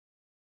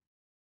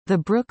The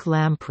brook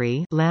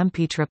lamprey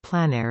Lampetra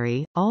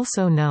planeri,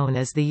 also known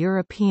as the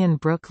European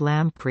brook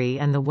lamprey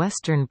and the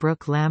Western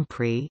brook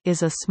lamprey,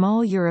 is a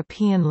small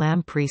European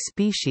lamprey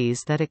species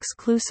that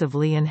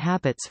exclusively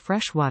inhabits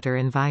freshwater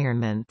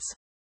environments.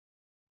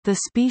 The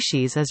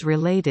species is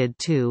related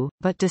to,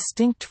 but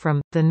distinct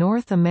from, the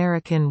North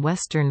American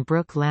Western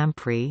brook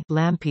lamprey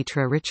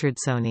Lampetra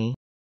richardsoni.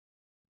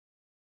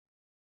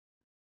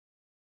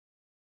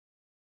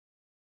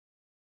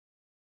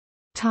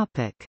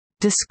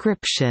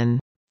 Description.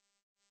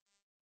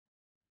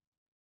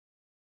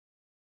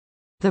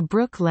 The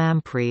brook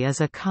lamprey is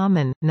a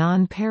common,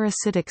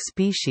 non-parasitic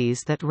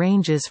species that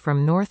ranges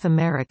from North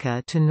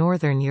America to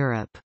northern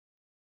Europe.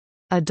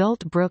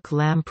 Adult brook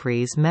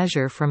lampreys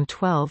measure from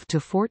 12 to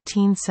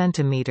 14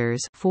 cm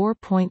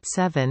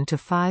 (4.7 to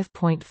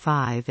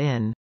 5.5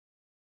 in).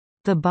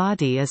 The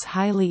body is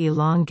highly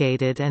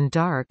elongated and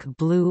dark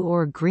blue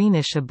or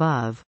greenish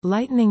above,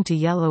 lightening to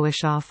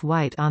yellowish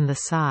off-white on the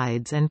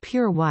sides and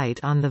pure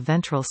white on the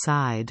ventral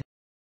side.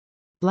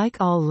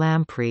 Like all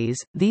lampreys,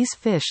 these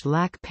fish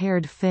lack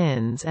paired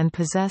fins and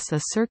possess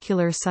a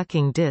circular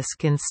sucking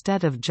disc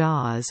instead of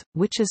jaws,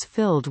 which is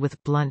filled with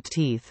blunt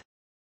teeth.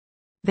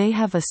 They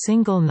have a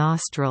single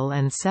nostril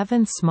and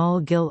 7 small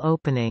gill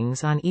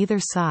openings on either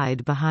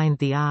side behind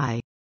the eye.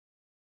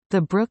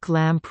 The brook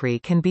lamprey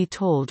can be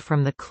told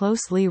from the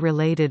closely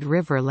related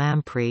river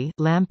lamprey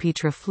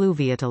Lampetra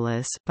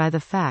fluviatilis by the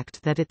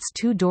fact that its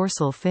 2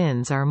 dorsal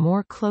fins are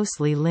more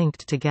closely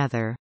linked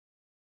together.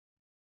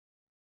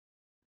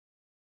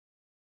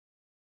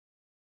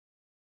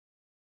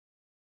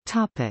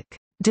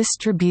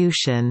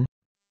 Distribution.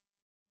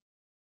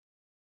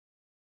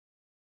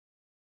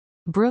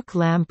 Brook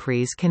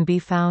lampreys can be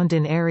found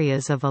in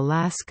areas of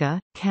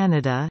Alaska,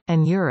 Canada,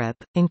 and Europe,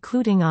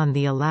 including on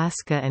the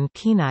Alaska and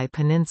Kenai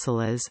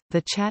peninsulas,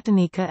 the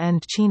Chattanooga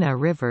and Chena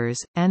rivers,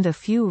 and a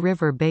few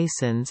river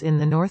basins in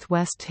the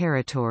Northwest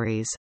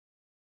Territories.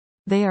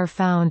 They are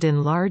found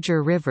in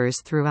larger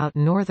rivers throughout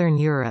northern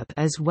Europe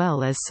as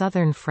well as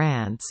southern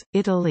France,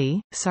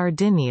 Italy,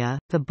 Sardinia,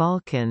 the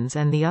Balkans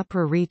and the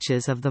upper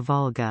reaches of the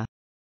Volga.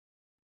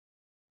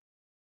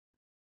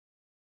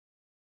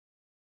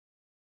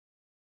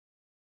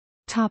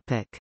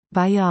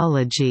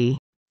 Biology.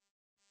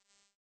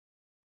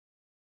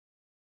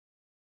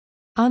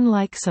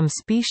 Unlike some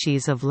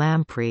species of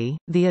lamprey,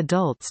 the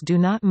adults do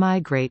not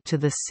migrate to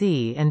the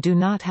sea and do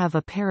not have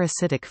a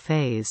parasitic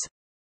phase.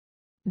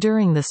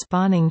 During the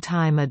spawning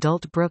time,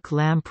 adult brook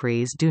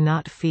lampreys do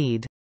not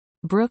feed.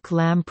 Brook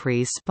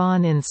lampreys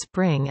spawn in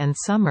spring and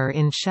summer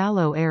in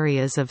shallow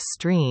areas of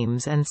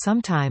streams and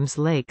sometimes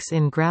lakes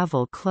in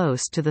gravel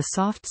close to the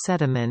soft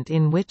sediment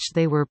in which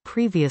they were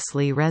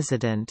previously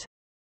resident.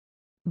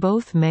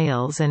 Both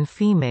males and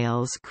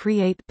females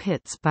create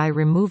pits by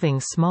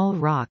removing small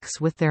rocks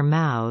with their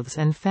mouths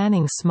and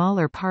fanning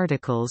smaller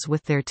particles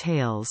with their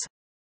tails.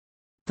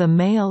 The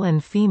male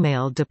and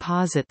female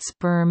deposit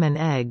sperm and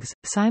eggs,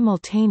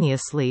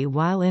 simultaneously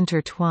while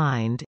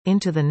intertwined,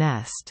 into the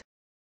nest.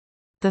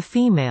 The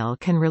female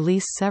can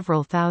release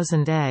several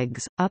thousand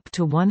eggs, up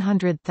to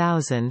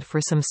 100,000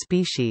 for some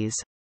species.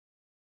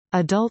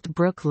 Adult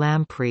brook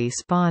lamprey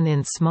spawn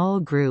in small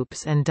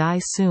groups and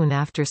die soon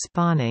after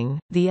spawning.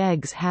 The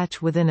eggs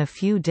hatch within a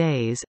few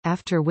days,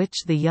 after which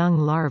the young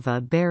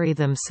larvae bury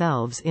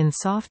themselves in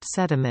soft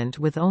sediment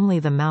with only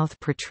the mouth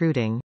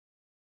protruding.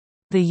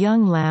 The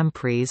young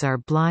lampreys are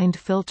blind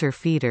filter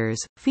feeders,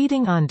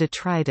 feeding on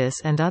detritus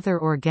and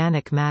other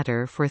organic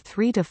matter for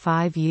 3 to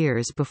 5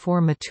 years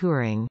before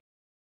maturing.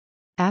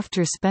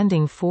 After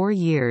spending 4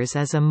 years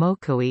as a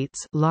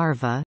mocoites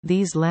larva,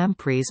 these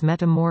lampreys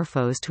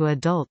metamorphose to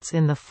adults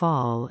in the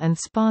fall and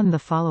spawn the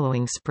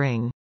following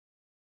spring.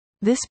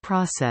 This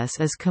process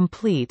is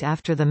complete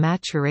after the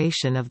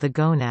maturation of the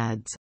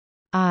gonads.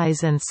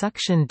 Eyes and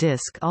suction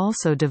disc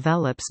also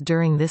develops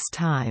during this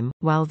time,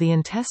 while the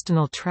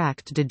intestinal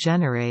tract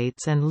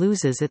degenerates and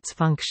loses its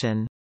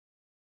function.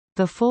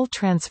 The full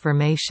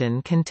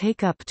transformation can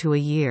take up to a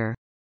year.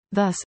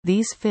 Thus,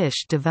 these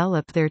fish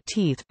develop their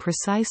teeth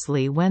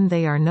precisely when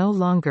they are no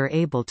longer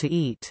able to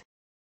eat.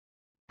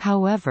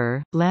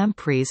 However,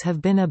 lampreys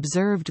have been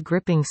observed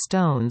gripping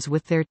stones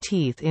with their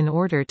teeth in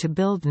order to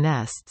build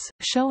nests,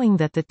 showing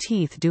that the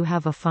teeth do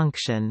have a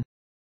function.